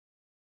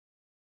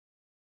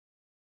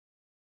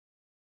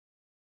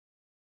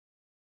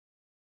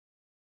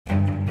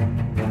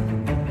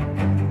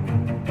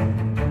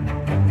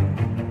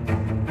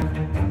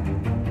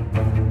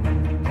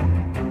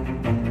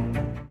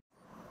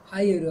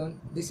Hi everyone,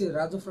 this is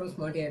Raju from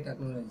Smart AI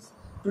Technologies.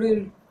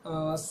 Today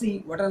we'll see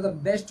what are the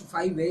best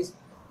 5 ways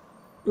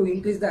to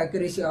increase the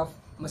accuracy of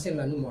machine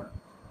learning model.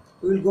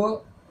 We will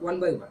go one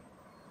by one.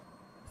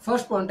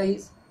 First point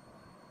is,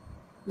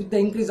 with the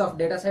increase of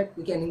data set,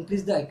 we can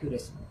increase the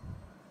accuracy.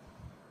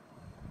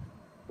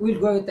 We will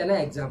go with an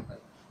example.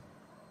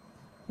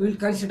 We will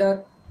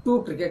consider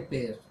two cricket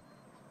players.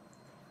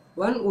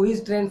 One who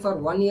is trained for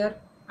 1 year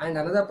and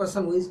another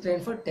person who is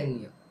trained for 10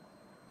 years.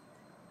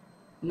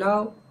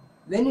 Now,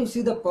 when you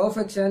see the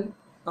perfection,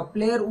 a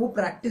player who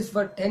practiced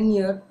for 10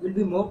 years will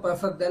be more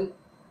perfect than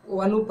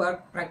one who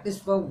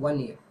practiced for 1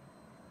 year.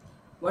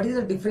 What is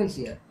the difference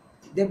here?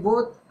 They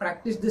both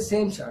practice the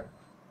same shot,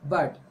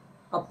 but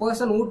a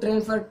person who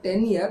trained for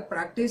 10 years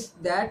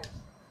practiced that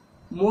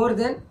more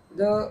than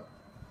the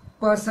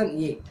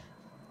person A.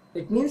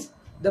 It means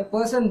the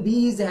person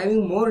B is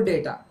having more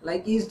data,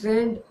 like he is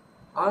trained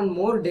on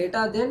more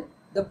data than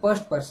the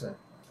first person.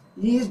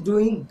 He is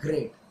doing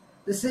great.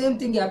 The same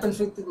thing happens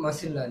with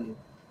machine learning.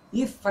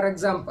 If, for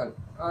example,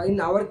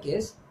 in our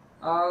case,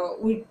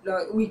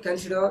 we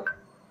consider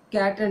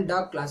cat and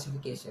dog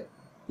classification.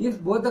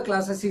 If both the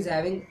classes is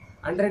having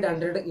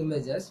 100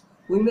 images,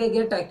 we may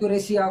get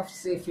accuracy of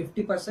say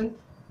 50%.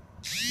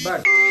 But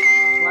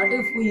what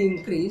if we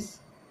increase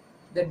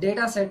the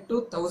data set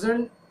to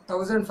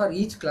 1000 for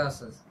each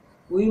classes?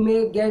 We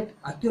may get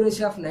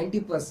accuracy of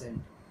 90%.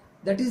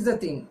 That is the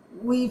thing.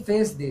 We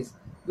face this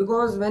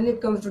because when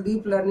it comes to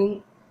deep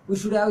learning, we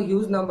should have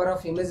huge number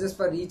of images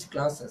for each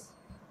classes.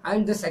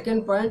 And the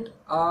second point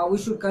we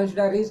should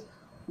consider is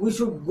we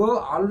should go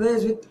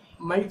always with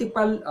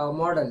multiple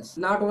models,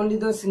 not only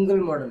the single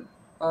model.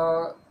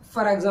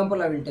 For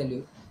example, I will tell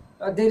you,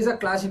 there is a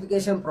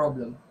classification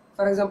problem.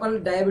 For example,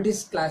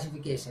 diabetes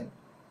classification.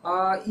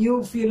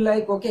 You feel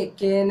like, okay,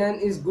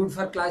 KNN is good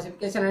for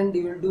classification and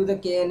you will do the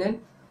KNN,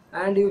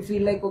 and you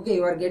feel like, okay,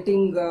 you are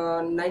getting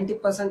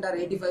 90%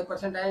 or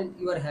 85% and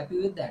you are happy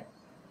with that.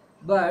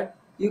 But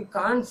you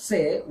can't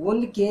say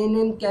only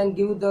KNN can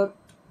give the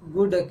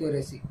good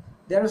accuracy.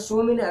 There are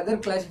so many other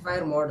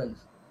classifier models.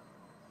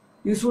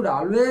 You should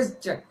always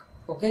check,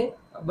 okay,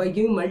 by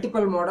giving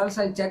multiple models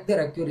and check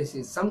their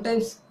accuracies.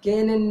 Sometimes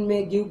KNN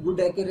may give good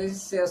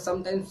accuracies,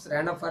 sometimes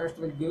random forest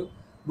will give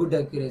good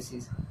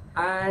accuracies.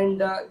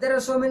 And there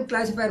are so many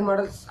classifier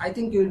models, I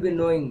think you will be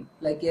knowing,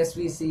 like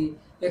SVC,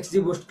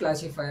 XGBoost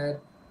classifier,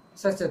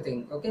 such a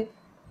thing, okay.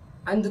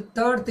 And the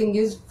third thing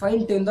is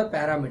fine tune the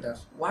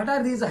parameters. What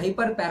are these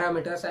hyper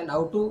parameters and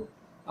how to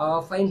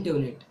fine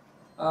tune it?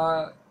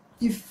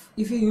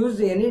 If you use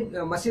any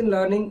machine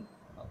learning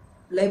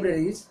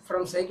libraries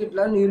from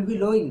scikit-learn, you will be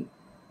knowing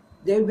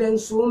they will be having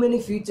so many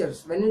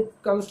features. When it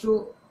comes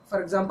to,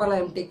 for example, I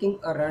am taking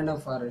a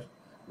random forest.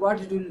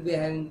 What it will be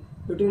having?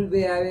 It will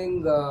be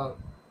having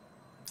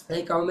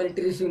like how many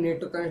trees you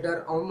need to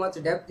consider, how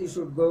much depth you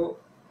should go.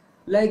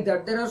 Like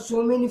that, there are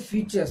so many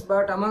features,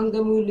 but among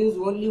them we will use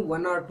only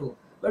one or two.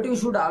 But you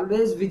should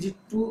always visit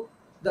to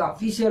the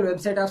official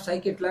website of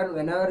scikit-learn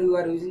whenever you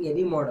are using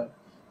any model,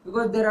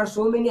 because there are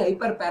so many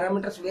hyper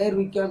parameters where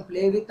we can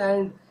play with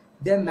and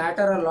they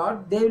matter a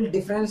lot. They will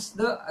difference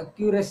the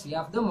accuracy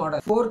of the model.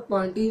 Fourth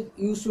point is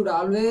you should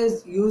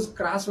always use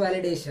cross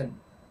validation.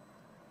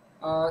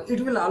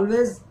 It will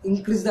always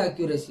increase the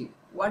accuracy.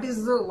 What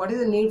is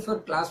the need for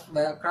cross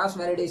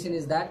validation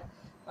is that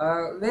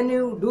when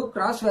you do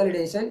cross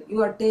validation,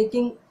 you are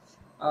taking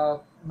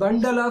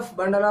bundle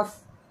of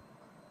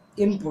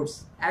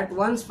inputs at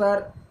once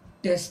for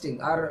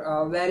testing or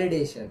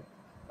validation.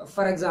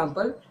 For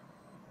example,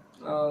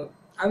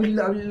 I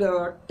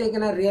will take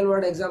a real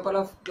world example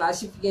of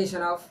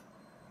classification of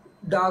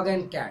dog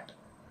and cat.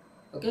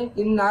 Okay,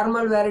 in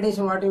normal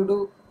validation, what you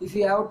do, if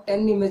you have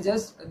 10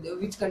 images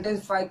which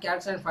contains 5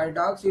 cats and 5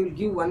 dogs, you will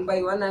give one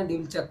by one and you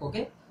will check,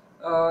 okay,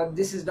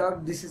 this is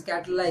dog, this is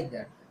cat, like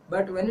that.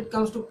 But when it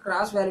comes to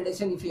cross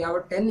validation, if you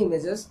have 10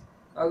 images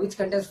which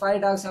contains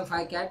 5 dogs and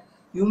 5 cats,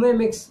 you may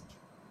mix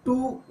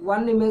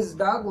one image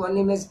dog, one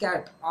image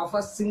cat of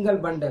a single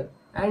bundle,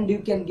 and you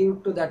can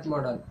give to that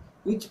model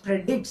which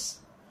predicts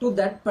to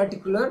that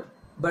particular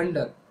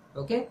bundle.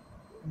 Okay,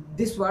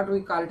 this what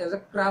we call it as a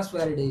cross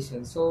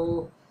validation.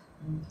 So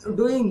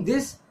doing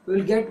this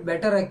will get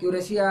better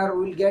accuracy, or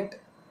will get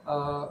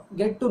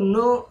to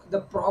know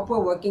the proper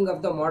working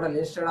of the model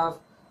instead of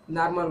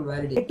normal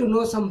validation. Get to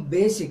know some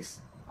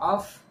basics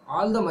of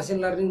all the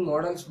machine learning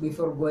models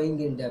before going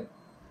in depth.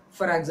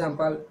 For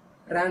example,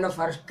 random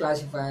forest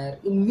classifier,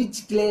 in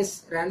which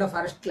case random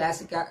forest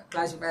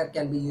classifier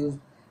can be used,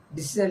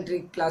 decision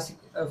tree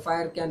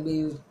classifier can be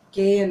used,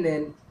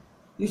 KNN.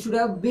 You should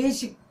have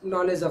basic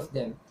knowledge of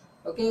them.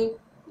 Okay,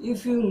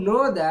 if you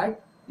know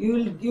that, you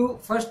will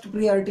give first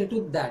priority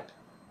to that.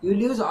 You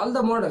will use all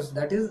the models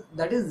that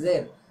is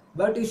there,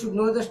 but you should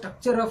know the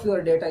structure of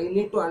your data. You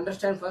need to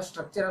understand first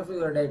structure of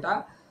your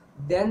data,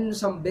 then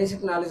some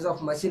basic knowledge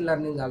of machine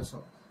learning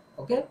also.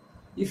 Okay,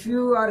 if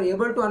you are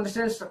able to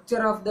understand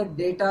structure of the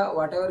data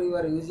whatever you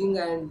are using,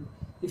 and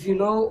if you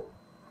know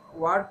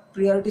what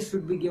priority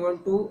should be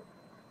given to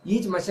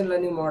each machine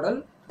learning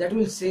model, that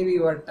will save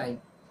your time.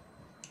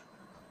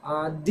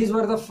 These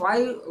were the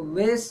 5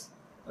 ways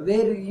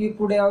where you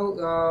could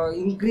have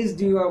increased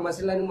your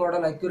machine learning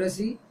model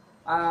accuracy.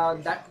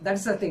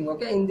 That's the thing.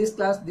 Okay, in this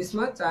class this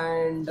much,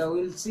 and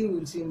we'll see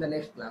in the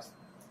next class.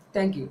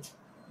 Thank you.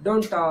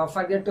 Don't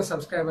forget to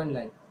subscribe and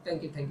like.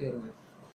 Thank you very much.